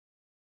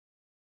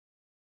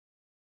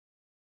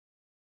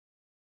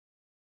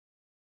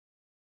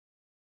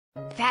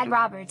Pat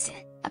Robertson,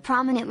 a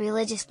prominent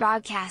religious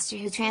broadcaster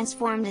who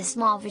transformed a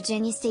small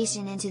Virginia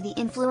station into the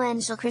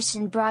influential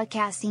Christian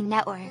Broadcasting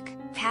Network,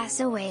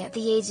 passed away at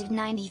the age of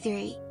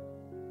 93.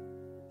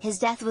 His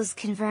death was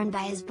confirmed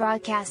by his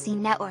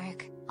broadcasting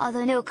network,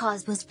 although no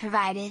cause was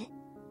provided.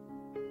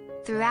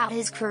 Throughout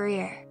his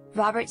career,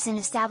 Robertson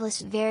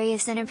established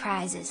various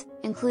enterprises,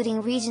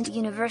 including Regent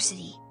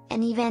University,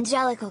 an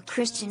evangelical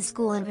Christian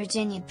school in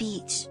Virginia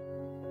Beach,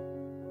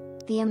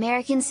 the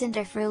American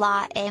Center for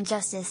Law and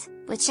Justice,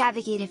 which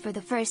advocated for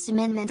the First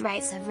Amendment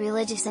rights of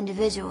religious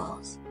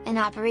individuals, and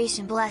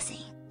Operation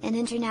Blessing, an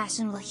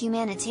international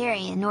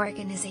humanitarian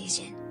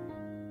organization.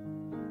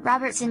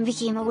 Robertson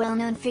became a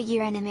well-known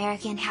figure in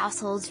American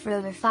households for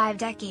over 5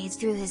 decades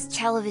through his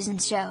television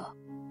show,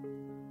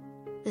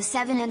 The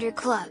 700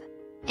 Club.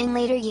 In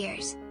later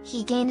years,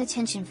 he gained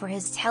attention for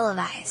his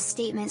televised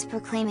statements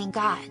proclaiming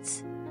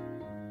God's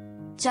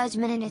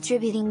judgment and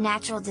attributing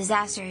natural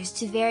disasters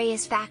to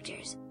various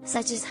factors,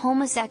 such as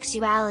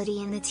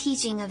homosexuality and the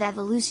teaching of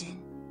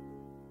evolution.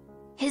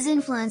 His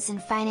influence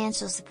and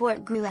financial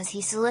support grew as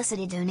he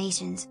solicited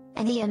donations,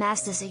 and he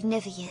amassed a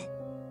significant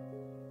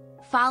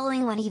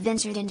following when he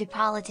ventured into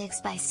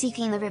politics by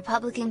seeking the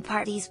Republican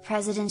Party's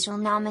presidential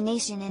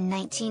nomination in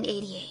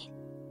 1988.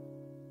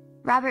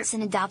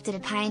 Robertson adopted a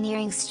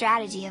pioneering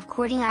strategy of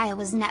courting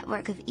Iowa's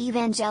network of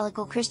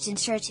evangelical Christian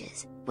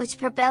churches, which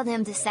propelled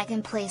him to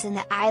second place in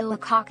the Iowa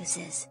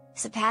caucuses,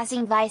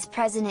 surpassing Vice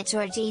President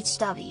George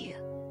H.W.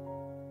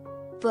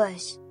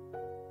 Bush.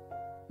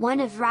 One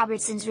of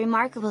Robertson's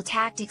remarkable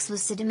tactics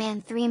was to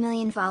demand 3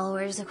 million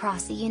followers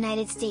across the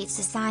United States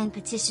to sign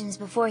petitions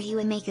before he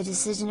would make a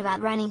decision about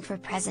running for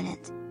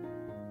president.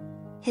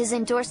 His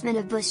endorsement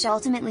of Bush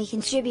ultimately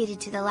contributed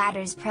to the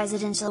latter's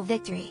presidential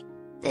victory.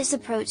 This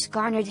approach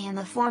garnered him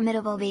a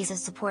formidable base of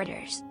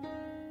supporters.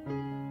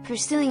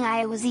 Pursuing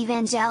Iowa's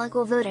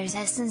evangelical voters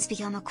has since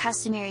become a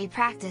customary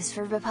practice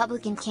for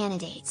Republican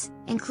candidates,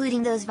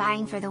 including those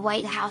vying for the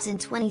White House in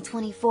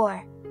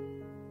 2024.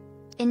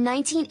 In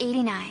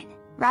 1989,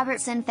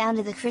 Robertson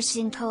founded the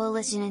Christian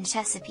Coalition in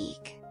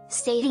Chesapeake,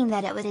 stating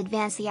that it would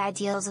advance the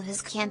ideals of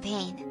his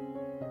campaign.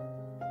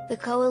 The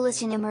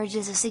coalition emerged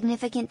as a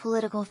significant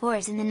political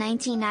force in the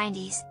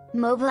 1990s,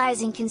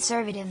 mobilizing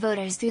conservative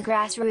voters through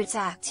grassroots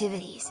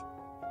activities.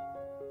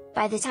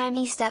 By the time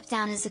he stepped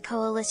down as the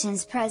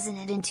coalition's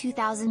president in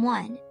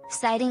 2001,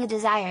 citing a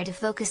desire to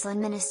focus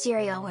on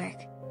ministerial work,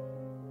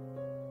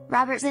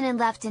 Robertson had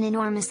left an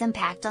enormous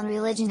impact on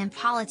religion and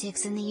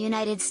politics in the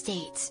United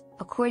States,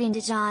 according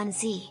to John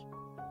C.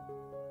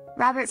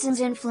 Robertson's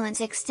influence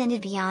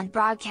extended beyond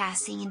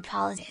broadcasting and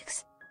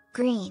politics.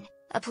 Green,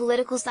 a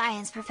political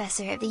science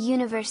professor at the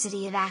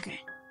University of Akron.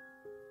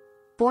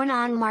 Born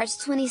on March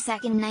 22,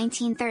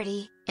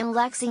 1930, in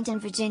Lexington,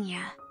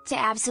 Virginia, to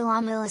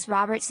Absalom Willis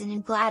Robertson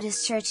and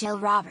Gladys Churchill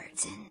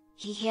Robertson,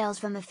 he hails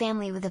from a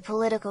family with a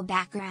political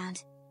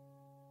background.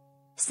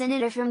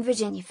 Senator from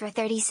Virginia for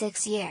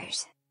 36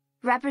 years.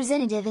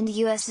 Representative in the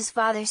U.S. His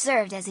father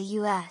served as a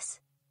U.S.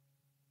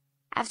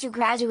 After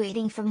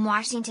graduating from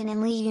Washington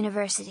and Lee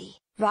University,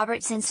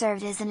 Robertson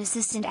served as an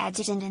assistant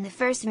adjutant in the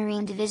 1st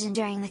Marine Division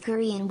during the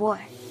Korean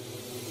War.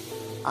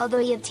 Although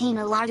he obtained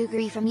a law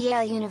degree from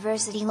Yale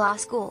University Law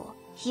School,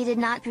 he did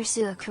not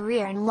pursue a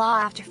career in law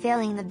after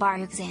failing the bar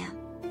exam.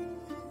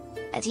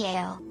 At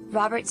Yale,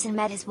 Robertson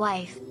met his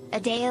wife,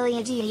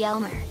 Adalia G.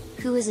 Elmer,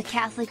 who was a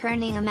Catholic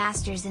earning a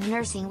master's in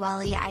nursing while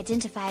he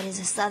identified as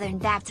a Southern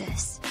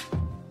Baptist.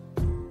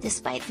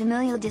 Despite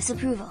familial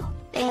disapproval,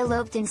 they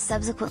eloped and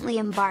subsequently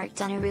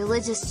embarked on a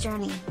religious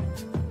journey.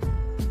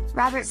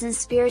 Robertson's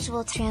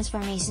spiritual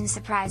transformation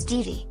surprised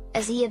Evie,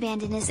 as he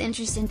abandoned his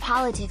interest in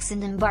politics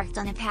and embarked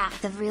on a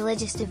path of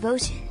religious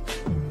devotion.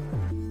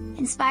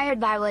 Inspired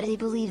by what he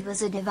believed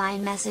was a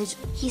divine message,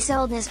 he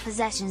sold his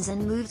possessions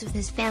and moved with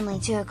his family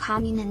to a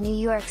commune in New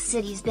York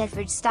City's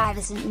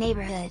Bedford-Stuyvesant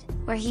neighborhood,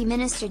 where he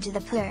ministered to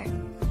the poor.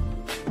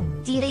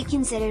 Dee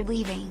considered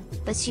leaving,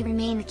 but she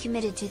remained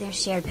committed to their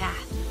shared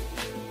path.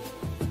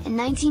 In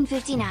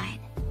 1959,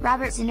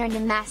 Robertson earned a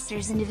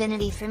master's in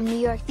divinity from New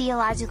York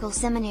Theological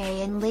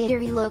Seminary and later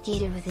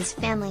relocated with his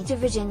family to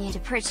Virginia to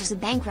purchase a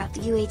bankrupt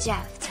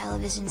UHF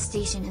television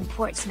station in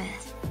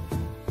Portsmouth.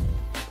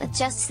 With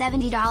just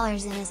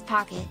 $70 in his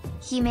pocket,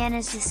 he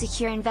managed to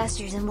secure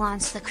investors and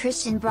launched the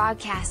Christian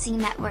Broadcasting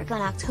Network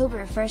on October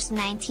 1,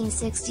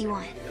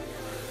 1961.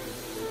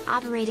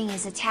 Operating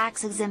as a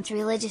tax-exempt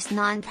religious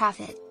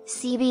non-profit,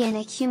 CBN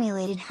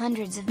accumulated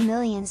hundreds of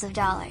millions of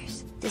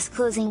dollars,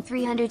 disclosing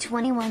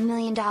 $321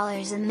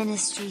 million in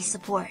ministry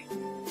support.